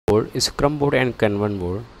board, Scrum board and Kanban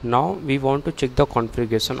board. Now we want to check the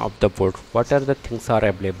configuration of the board. What are the things are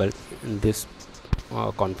available in this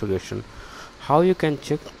configuration? How you can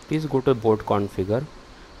check? Please go to board configure.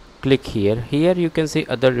 Click here. Here you can see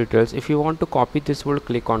other details. If you want to copy this board,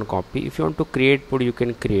 click on copy. If you want to create board, you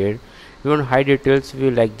can create. If you want to hide details, if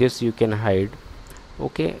you like this, you can hide.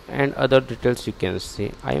 Okay, and other details you can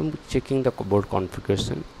see. I am checking the board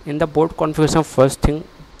configuration. In the board configuration, first thing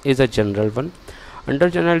is a general one. Under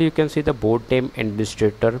general, you can see the board name,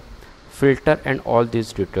 administrator, filter, and all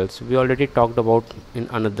these details. We already talked about in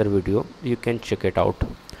another video. You can check it out.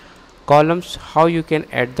 Columns, how you can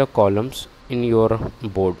add the columns in your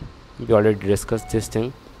board. We already discussed this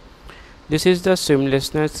thing. This is the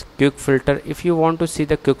seamlessness quick filter. If you want to see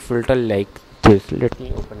the quick filter like this, let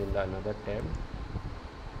me open in the another tab.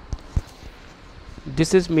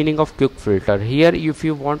 This is meaning of quick filter. Here if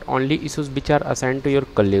you want only issues which are assigned to your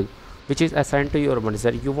colleague, which is assigned to your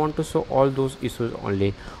manager, you want to show all those issues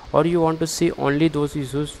only, or you want to see only those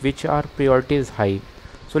issues which are priority is high.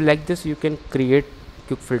 So like this you can create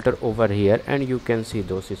quick filter over here and you can see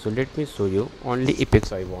those issues. Let me show you only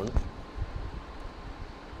epics I want.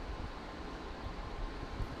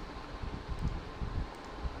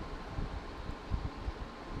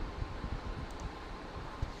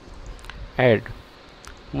 Add.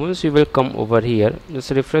 Once you will come over here,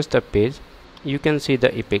 just refresh the page, you can see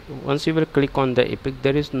the epic. Once you will click on the epic,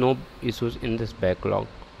 there is no issues in this backlog.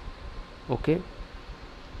 Okay,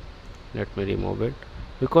 let me remove it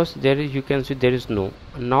because there is, you can see there is no.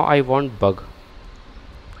 Now I want bug.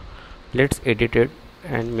 Let's edit it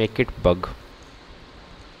and make it bug.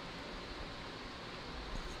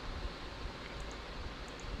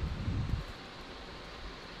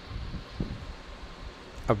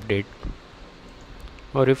 Update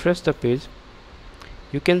or refresh the page,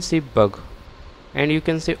 you can see bug and you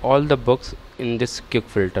can see all the bugs in this quick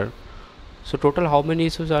filter. So total how many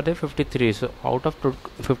issues are there? 53. So out of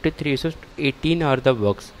 53 issues, 18 are the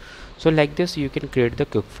bugs. So like this you can create the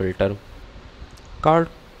quick filter. Card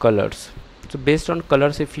colors, so based on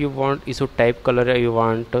colors, if you want issue type color you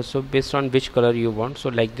want, so based on which color you want, so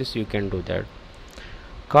like this you can do that.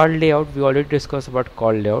 Card layout, we already discussed about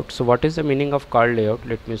card layout. So what is the meaning of card layout?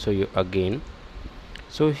 Let me show you again.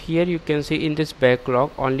 So here you can see in this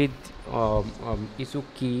backlog only issue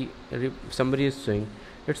key summary is showing.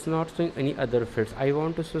 It's not showing any other fields. I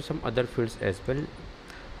want to show some other fields as well.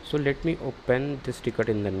 So let me open this ticket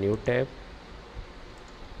in the new tab.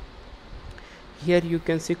 Here you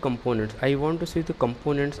can see components. I want to see the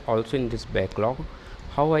components also in this backlog.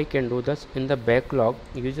 How I can do this? In the backlog,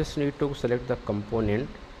 you just need to select the component,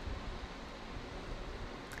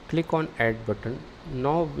 click on add button.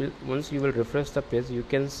 Now once you will refresh the page, you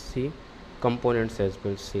can see components as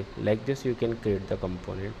well. See like this you can create the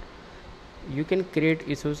component. You can create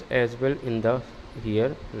issues as well in the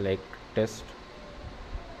here like test.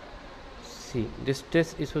 See this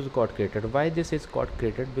test issues got created. Why this is got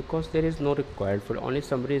created? Because there is no required field, only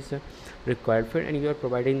summary is a required field and you are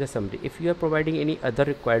providing the summary. If you are providing any other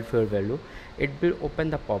required field value, it will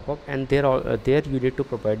open the pop-up and there you need to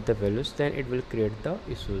provide the values, then it will create the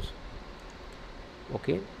issues.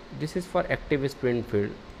 Okay, this is for active sprint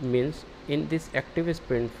field. Means in this active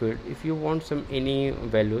sprint field, if you want some any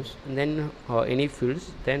values and then any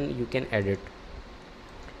fields, then you can add it.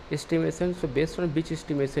 Estimation, so based on which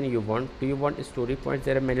estimation you want. Do you want story points?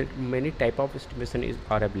 There are many type of estimation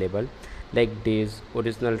are available like days,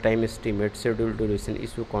 original time estimate, schedule duration,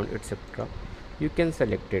 issue count, etc. You can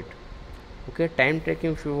select it. Okay, time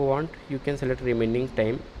tracking, if you want you can select remaining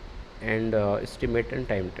time and estimate and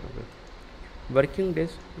timetable. Working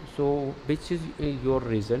days, so which is your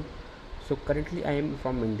region? So currently I am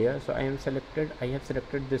from India, so I have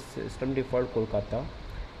selected this system default Kolkata.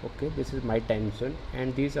 Okay, this is my time zone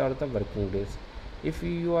and these are the working days. If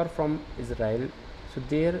you are from Israel, so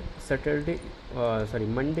there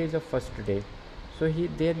Monday is the first day, so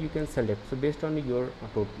there you can select. So based on your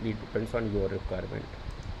totally depends on your requirement.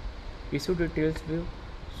 Issue details view,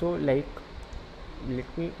 so like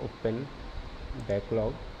let me open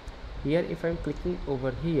backlog. Here if I am clicking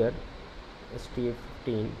over here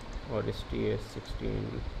STA15 or STA16,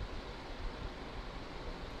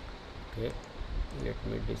 okay, let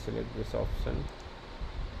me deselect this option,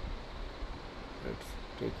 it's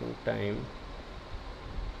taking time.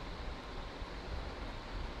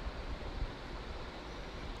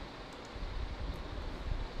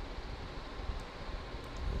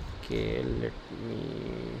 Okay, let me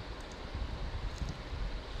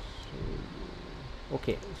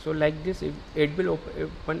okay, so like this it will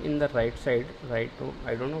open in the right side. Right now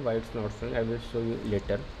I don't know why it's not showing, I will show you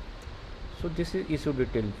later. So this is issue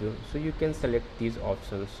detail view, so you can select these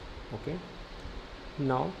options. Okay,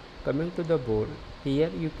 now coming to the board, here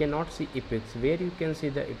you cannot see epics. Where you can see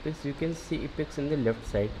the epics, you can see epics in the left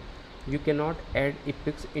side. You cannot add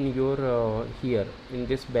epics in your here in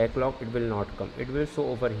this backlog, it will not come, it will show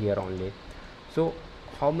over here only. So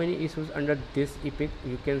how many issues under this epic,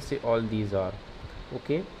 you can see all these are.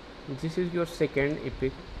 Okay, this is your second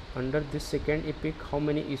epic. Under this second epic, how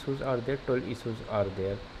many issues are there? 12 issues are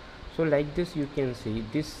there. So like this you can see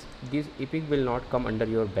this epic will not come under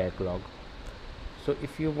your backlog. So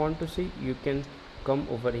if you want to see, you can come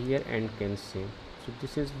over here and can see. So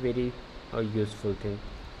this is very useful thing.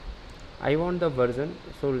 I want the version,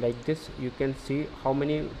 so like this you can see how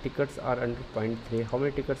many tickets are under point 3, how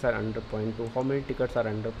many tickets are under point 2, how many tickets are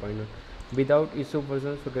under point 1. Without issue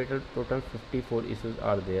version, so total 54 issues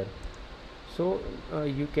are there. So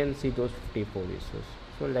you can see those 54 issues.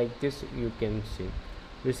 So like this you can see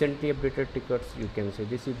recently updated tickets, you can see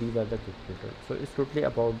these are the tickets. So it's totally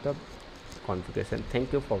about the configuration.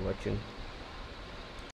 Thank you for watching.